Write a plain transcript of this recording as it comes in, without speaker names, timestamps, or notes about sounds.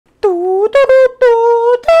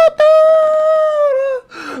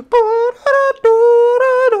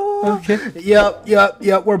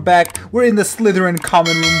Yep. We're back. We're in the Slytherin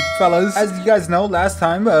common room, fellas. As you guys know, last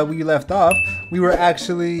time we left off, we were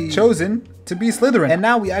actually chosen to be Slytherin. And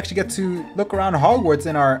now we actually get to look around Hogwarts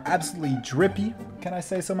in our absolutely drippy, can I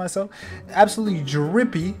say so myself? Absolutely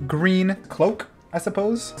drippy green cloak, I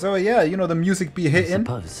suppose. So yeah, you know, the music be hitting. I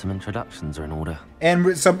suppose some introductions are in order.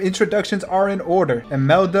 And some introductions are in order.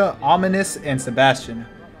 Imelda, Ominous, and Sebastian.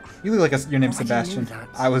 You look like your name's Sebastian.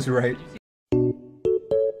 I was right.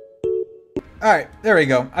 Alright, there we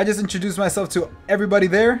go. I just introduced myself to everybody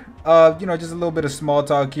there. You know, just a little bit of small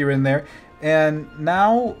talk here and there. And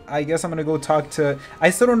now, I guess I'm gonna go talk to...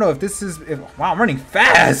 I still don't know if this is... wow, I'm running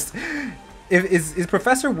fast! Is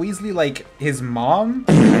Professor Weasley, like, his mom?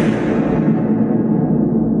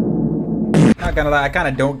 Not gonna lie, I kind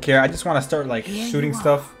of don't care. I just want to start, like, shooting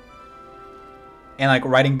stuff. And, like,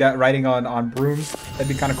 writing on brooms. That'd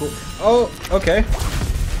be kind of cool. Oh, okay.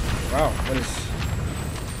 Wow, what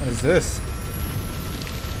is this?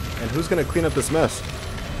 And who's gonna clean up this mess?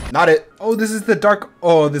 Not it. Oh, this is the dark.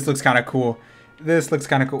 Oh, this looks kind of cool. This looks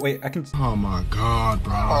kind of cool. Wait, I can. Oh my god,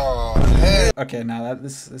 bro. Oh, hey. Okay, now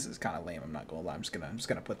this is kind of lame. I'm not gonna lie. I'm just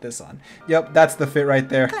gonna put this on. Yep, that's the fit right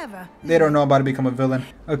there. Clever. They don't know about to become a villain.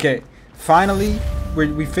 Okay, finally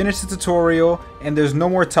we finished the tutorial and there's no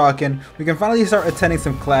more talking. We can finally start attending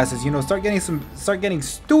some classes. You know, start getting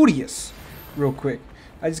studious, real quick.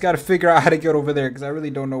 I just gotta figure out how to get over there because I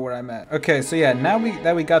really don't know where I'm at. Okay, so yeah, now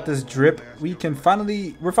that we got this drip, we're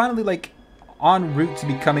finally like en route to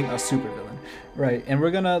becoming a supervillain, right? And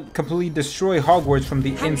we're gonna completely destroy Hogwarts from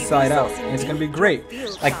the inside out, and it's gonna be great.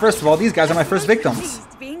 Like, first of all, these guys are my first victims.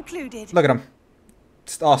 Look at them,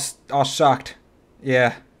 just all shocked.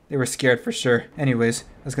 Yeah, they were scared for sure. Anyways,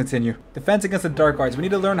 let's continue. Defense against the dark arts. We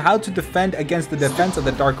need to learn how to defend against the defense of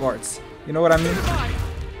the dark arts. You know what I mean?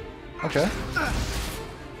 Okay.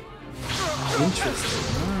 Interesting.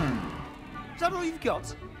 Is that all you've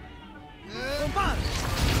got?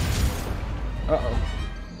 Uh-oh.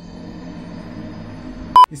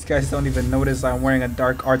 These guys don't even notice I'm wearing a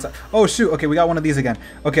dark arts. Oh shoot, okay, we got one of these again.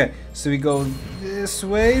 Okay, so we go this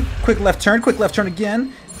way. Quick left turn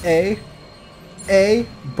again. A,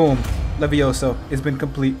 boom. Levioso, it's been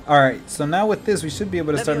complete. Alright, so now with this, we should be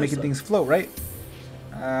able to start making things float, right?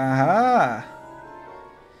 Aha.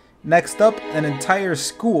 Next up, an entire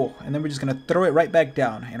school, and then we're just gonna throw it right back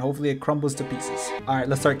down, and hopefully it crumbles to pieces. All right,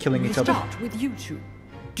 let's start killing each other. Start with you two.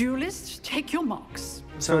 Duelists, take your marks.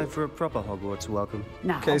 Time for a proper Hogwarts welcome.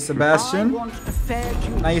 Now, okay, Sebastian. I want a fair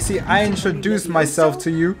duel. Now you see, I introduced myself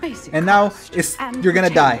to you, and now you're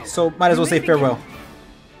gonna die. So might as well say farewell.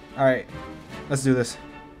 All right, let's do this.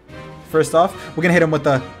 First off, we're gonna hit him with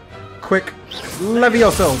a quick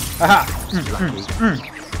Levioso. Aha!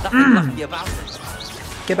 Lucky about it.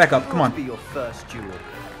 Get back up, come on. Be your first duel.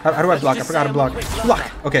 How do I block? I forgot how to block.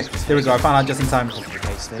 Block! Okay, there we go. I found out just in time.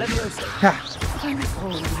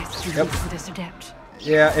 Yep.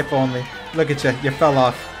 Yeah, if only. Look at you. You fell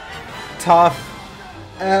off. Tough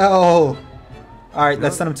L. Alright,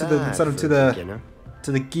 let's send him to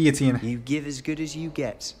the guillotine. You give as good as you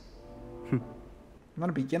get. I'm not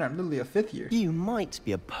a beginner, I'm literally a 5th year. You might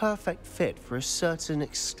be a perfect fit for a certain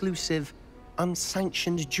exclusive,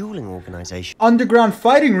 unsanctioned dueling organization. Underground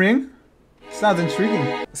fighting ring? Sounds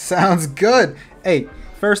intriguing. Sounds good. Hey,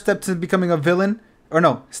 first step to becoming a villain, or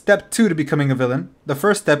no, step 2 to becoming a villain. The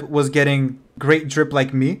first step was getting great drip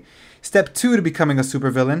like me. Step 2 to becoming a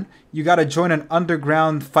supervillain, you gotta join an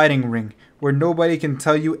underground fighting ring where nobody can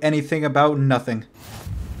tell you anything about nothing.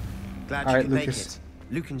 Glad all right, you could Lucas. make it.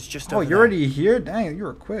 Lucan's just Oh, over you're there. already here? Dang, you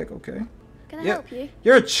were quick. Okay. Can I help you?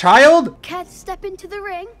 You're a child? Care to step into the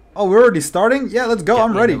ring? Oh, we're already starting? Yeah, let's go.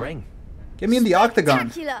 I'm ready. Get me in the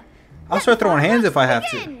octagon. Spectacular. I'll start throwing hands if I have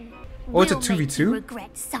to. Begin. Oh, it's a We'll 2v2? make you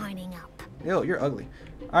regret signing up. Ew, you're ugly.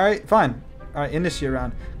 Alright, fine. Alright, initiate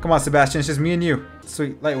round. Come on, Sebastian. It's just me and you.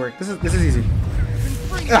 Sweet. Light work. This is easy.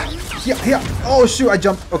 Ah, yeah. Oh, shoot. I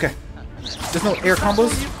jumped. Okay. There's no air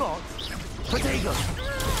combos.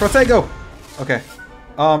 Protego. Okay.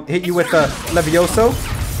 Hit you with the Levioso.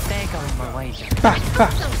 There goes my wager.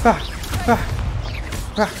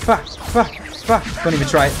 Don't even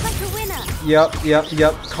try it. Like a winner.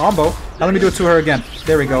 Yep. Combo. Now let me do it to her again.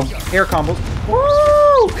 There we go. Air combos.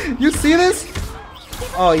 Woo! You see this?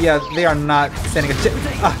 Oh yeah, they are not standing a chance.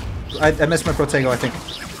 Ah, I missed my Protego, I think.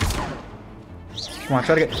 Come on,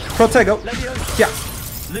 try to get Protego. Yeah.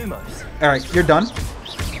 All right, you're done.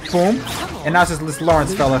 Boom. And now it's just this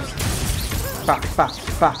Lawrence fella.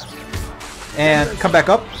 And come back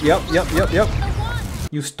up. Yep.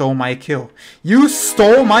 You stole my kill.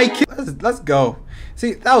 Let's go.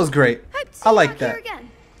 See, that was great. I like that.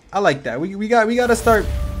 I like that. We gotta start.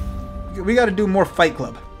 We gotta do more Fight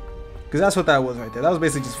Club. Because that's what that was right there. That was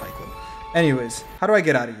basically just Fight Club. Anyways, how do I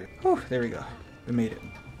get out of here? Whew, there we go. We made it.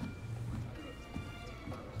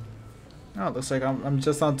 Oh, it looks like I'm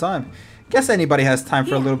just on time. Guess anybody has time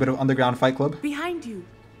for a little bit of underground Fight Club. Behind you.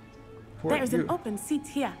 There's an open seat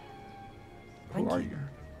here. Who are you?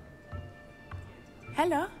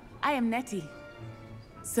 Hello, I am Nettie.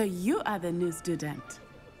 So you are the new student.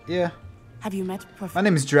 Yeah. Have you met Prof? My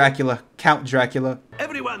name is Dracula. Count Dracula.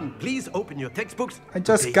 Everyone, please open your textbooks. I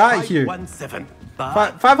just got here. 517.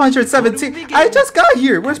 517. I just got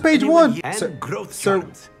here. Where's page 1? Sir,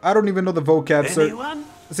 I don't even know the vocab, sir. Anyone?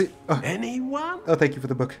 See, Anyone? oh, thank you for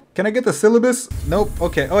the book. Can I get the syllabus? Nope.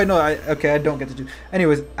 Okay. Oh, wait, no. Okay, I don't get to do.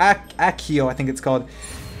 Anyways, Accio, I think it's called.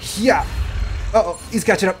 Yeah. Uh oh, he's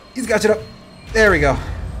catching up. He's catching up. There we go.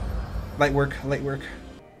 Light work. Light work.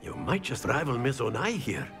 You might just rival Miss Onai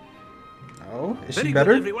here. Oh, is Very she good,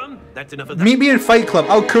 better? everyone. That's enough of that. Meet me in Fight Club.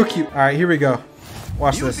 I'll cook you. All right, here we go.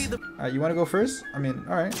 Watch You this. be the- All right, you want to go first? I mean,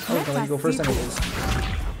 all right. I was gonna let you go first anyways.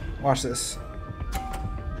 Watch this.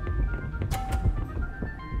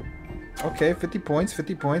 Okay, 50 points,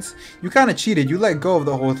 50 points. You kind of cheated. You let go of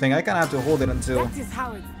the whole thing. I kind of have to hold it until... That is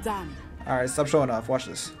how it's done. All right, stop showing off. Watch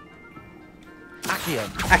this. Accio.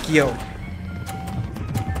 Accio.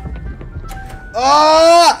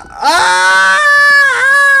 Oh! Ah!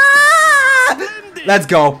 Let's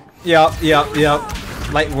go. Yep.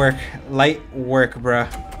 Light work, bruh.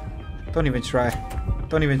 Don't even try.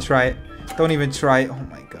 Don't even try it. Don't even try it. Oh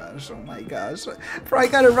my gosh. Bro, I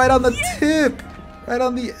got it right on the tip. Right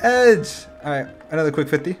on the edge. All right, another quick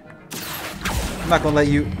 50. I'm not gonna let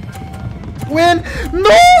you win.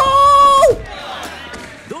 No!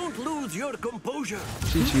 Don't lose your composure.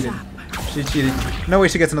 She cheated. She cheated. No way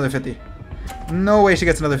she gets another 50. No way she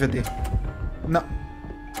gets another 50. No.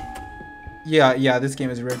 Yeah, this game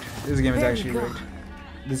is rigged. This game is actually rigged.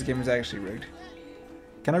 This game is actually rigged.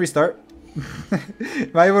 Can I restart?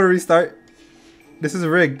 Am I able to restart? This is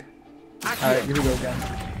rigged. Alright, here we go again.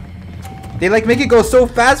 They like make it go so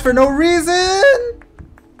fast for no reason!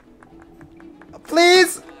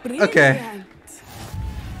 Please? Okay.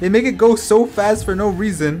 They make it go so fast for no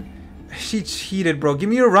reason. She cheated, bro. Give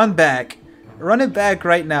me a run back. Run it back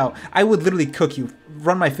right now. I would literally cook you.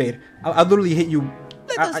 Run my fade. I'll literally hit you.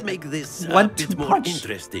 Let us make this a one bit more punch.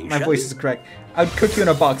 interesting. My shall voice we? is correct. I'd cook you in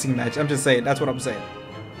a boxing match. I'm just saying. That's what I'm saying.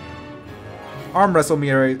 Arm wrestle me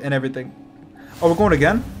and everything. Oh, we're going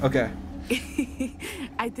again? Okay.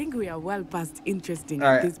 I think we are well past interesting at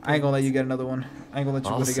Alright. this point. I ain't gonna let you get another one. I ain't gonna let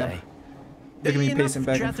you I'll win again. say. Look at me Enough pacing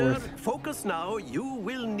back and chatter. forth. Focus now. You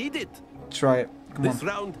will need it. Try it. Come This on.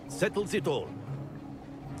 round settles it all.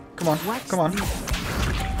 Come on. Come on.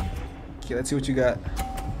 Okay, let's see what you got.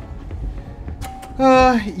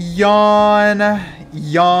 Yawn.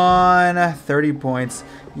 Yawn. 30 points.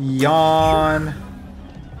 Yawn.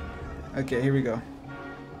 Okay, here we go.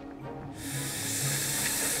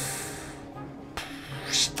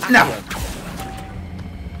 No.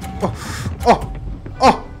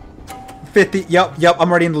 Oh. 50. Yep.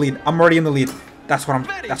 I'm already in the lead. That's what I'm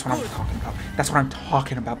talking about. That's what I'm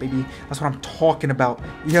talking about, baby. That's what I'm talking about.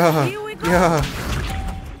 Yeah.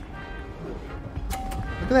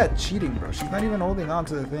 Look at that cheating, bro. She's not even holding on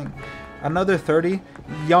to the thing. Another 30.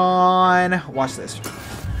 Yawn. Watch this.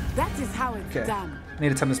 That is how it's Okay. done. I need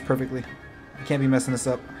to time this perfectly. I can't be messing this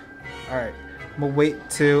up. Alright. I'm gonna wait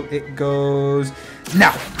till it goes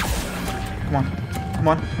now.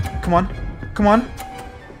 Come on.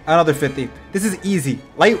 Another 50. This is easy.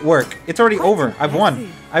 Light work. It's already over. I've won.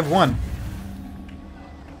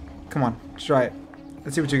 Come on. Try it.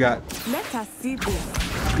 Let's see what you got. Let us see this.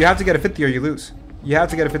 You have to get a 50 or you lose.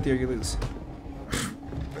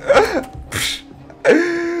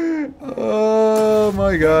 Oh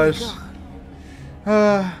my gosh.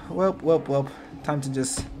 Well. Time to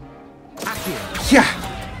just... Yeah!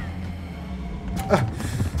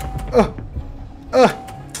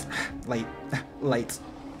 Light.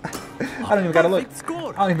 I don't even gotta look.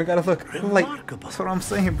 Light. That's what I'm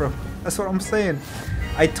saying, bro.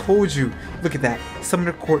 I told you. Look at that.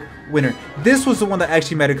 Summoner Court winner. This was the one that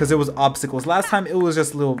actually mattered because it was obstacles. Last time it was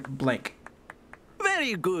just a little blank.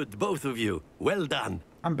 Very good, both of you. Well done.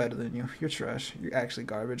 I'm better than you. You're trash. You're actually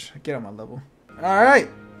garbage. Get on my level. Alright.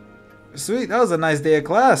 Sweet. That was a nice day of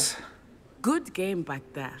class. Good game back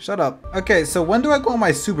there. Shut up. Okay, so when do I go on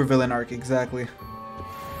my supervillain arc exactly?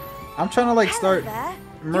 I'm trying to like start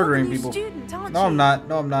murdering people. No, I'm not.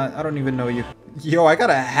 I don't even know you. Yo, I got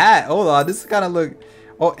a hat. Hold on. This is kind of look...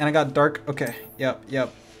 Oh, and I got dark. Okay. Yep.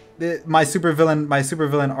 My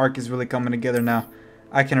supervillain arc is really coming together now.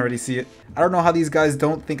 I can already see it. I don't know how these guys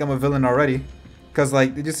don't think I'm a villain already. Because,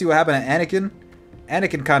 like, did you see what happened to Anakin?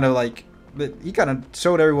 Anakin kind of, like, but he kind of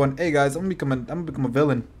showed everyone, hey guys, I'm gonna become a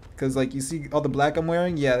villain. Because like you see all the black I'm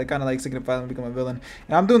wearing, yeah, they kind of like signify I'm become a villain.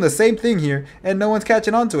 And I'm doing the same thing here, and no one's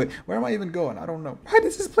catching on to it. Where am I even going? I don't know. Why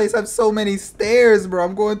does this place have so many stairs, bro?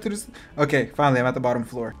 I'm going through this. Okay, finally I'm at the bottom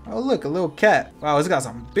floor. Oh look, a little cat. Wow, it's got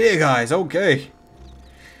some big eyes. Okay.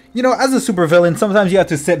 You know, as a supervillain, sometimes you have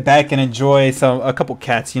to sit back and enjoy a couple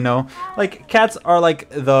cats. You know, like cats are like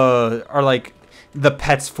the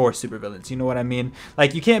pets for supervillains, you know what I mean?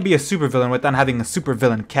 Like, you can't be a supervillain without having a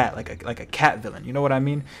supervillain cat, like a cat villain, you know what I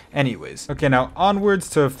mean? Anyways, okay, now onwards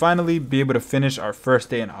to finally be able to finish our first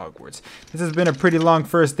day in Hogwarts. This has been a pretty long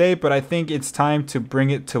first day, but I think it's time to bring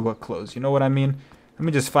it to a close, you know what I mean? Let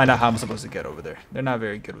me just find out how I'm supposed to get over there. They're not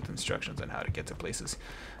very good with instructions on how to get to places.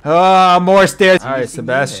 Ah, more stairs! Alright,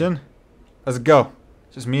 Sebastian, let's go.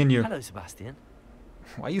 Just me and you. Hello, Sebastian.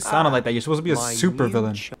 Why are you sounding like that? You're supposed to be a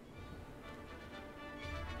supervillain.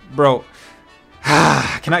 Bro,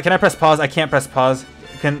 can I press pause? I can't press pause.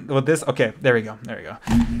 With this? Okay, there we go. There we go.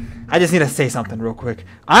 I just need to say something real quick.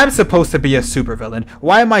 I'm supposed to be a supervillain.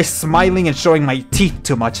 Why am I smiling and showing my teeth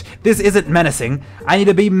too much? This isn't menacing. I need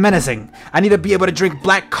to be menacing. I need to be able to drink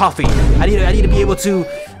black coffee. I need to be able to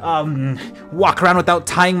walk around without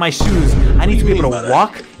tying my shoes. I need to be able to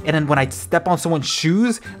walk, and then when I step on someone's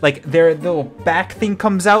shoes, like their little back thing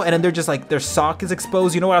comes out, and then they're just like their sock is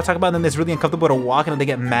exposed. You know what I'm talking about? And then it's really uncomfortable to walk, and then they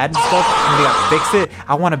get mad and stuff, and they gotta fix it.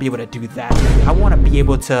 I want to be able to do that. I want to be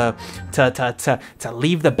able to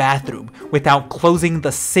leave the bathroom without closing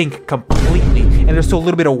the sink completely, and there's still a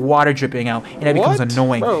little bit of water dripping out, and it becomes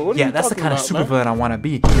annoying. Bro, yeah, that's the kind of supervillain I want to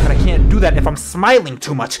be, but I can't do that if I'm smiling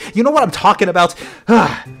too much. You know what I'm talking about?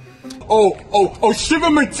 Oh, shiver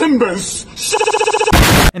my timbers!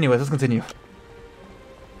 Anyways, let's continue.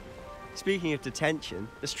 Speaking of detention,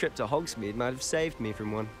 this trip to Hogsmeade might have saved me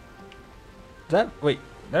from one. Wait,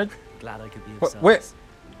 Glad I could be of service.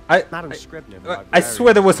 wait, Madam Scribner. I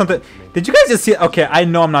swear there was something. Did you guys just see it? Okay, I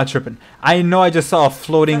know I'm not tripping. I know I just saw a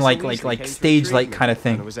floating like stage light kind of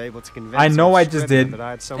thing. I know I just did,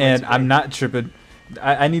 and I'm not tripping.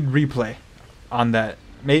 I need replay on that.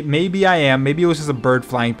 Maybe I am. Maybe it was just a bird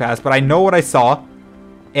flying past, but I know what I saw,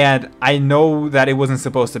 and I know that it wasn't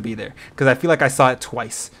supposed to be there because I feel like I saw it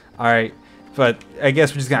twice. All right, but I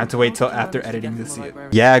guess we're just gonna have to wait till after editing to see it.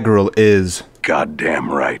 Yagrel is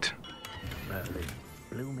goddamn right.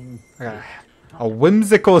 A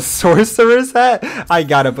whimsical sorcerer's hat? I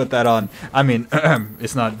gotta put that on. I mean,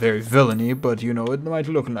 it's not very villainy, but you know, it might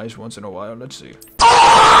look nice once in a while. Let's see.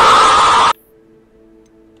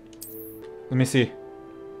 Let me see.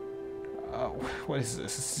 What is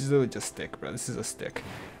this? This is really just stick, bro. This is a stick.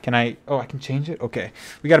 Can I? Oh, I can change it? Okay.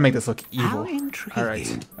 We gotta make this look evil.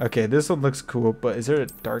 Alright. Okay, this one looks cool, but is there a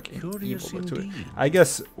dark and evil look to it? I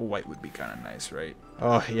guess white would be kind of nice, right?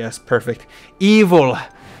 Oh, yes, perfect. Evil!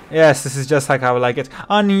 Yes, this is just like how I like it.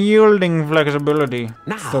 Unyielding flexibility.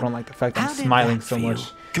 Still don't like the fact that I'm smiling so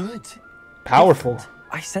much. Good. Powerful.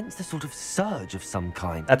 I sense a sort of surge of some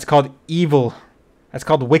kind. That's called evil. That's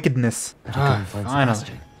called wickedness.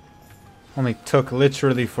 Finally. Only took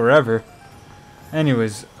literally forever.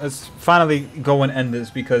 Anyways, let's finally go and end this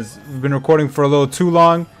because we've been recording for a little too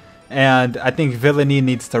long, and I think villainy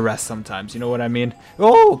needs to rest sometimes. You know what I mean?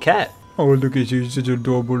 Oh, cat. Oh, look at you, such a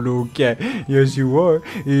adorable little cat. Yes, you are.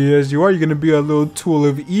 Yes, you are. You're gonna be a little tool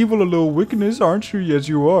of evil, a little wickedness, aren't you? Yes,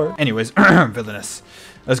 you are. Anyways, villainous.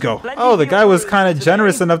 Let's go. Oh, the guy was kind of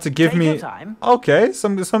generous enough to give me. Okay,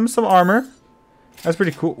 some armor. That's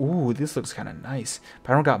pretty cool. Ooh, this looks kind of nice.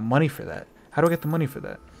 But I don't got money for that. How do I get the money for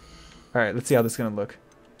that? Alright, let's see how this is going to look.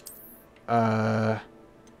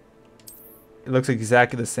 It looks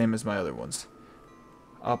exactly the same as my other ones.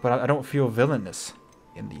 But I don't feel villainous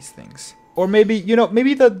in these things. Or maybe, you know,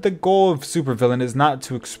 maybe the goal of supervillain is not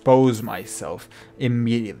to expose myself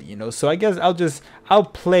immediately, you know. So I guess I'll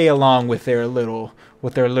play along with their little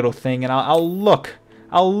thing, and I'll look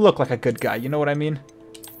like a good guy, you know what I mean?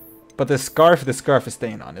 But the scarf is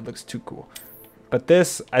staying on. It looks too cool. But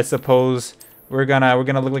this, I suppose, we're gonna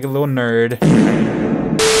look like a little nerd.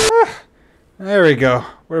 There we go.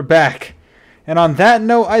 We're back. And on that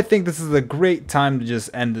note, I think this is a great time to just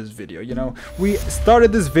end this video. You know, we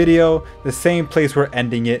started this video the same place we're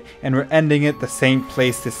ending it, and we're ending it the same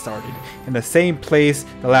place it started, and the same place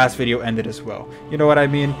the last video ended as well. You know what I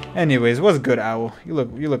mean? Anyways, what's good, Owl? You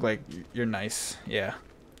look like you're nice. Yeah.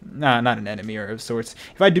 Nah, not an enemy or of sorts.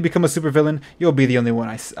 If I do become a supervillain, you'll be the only one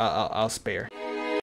I'll spare.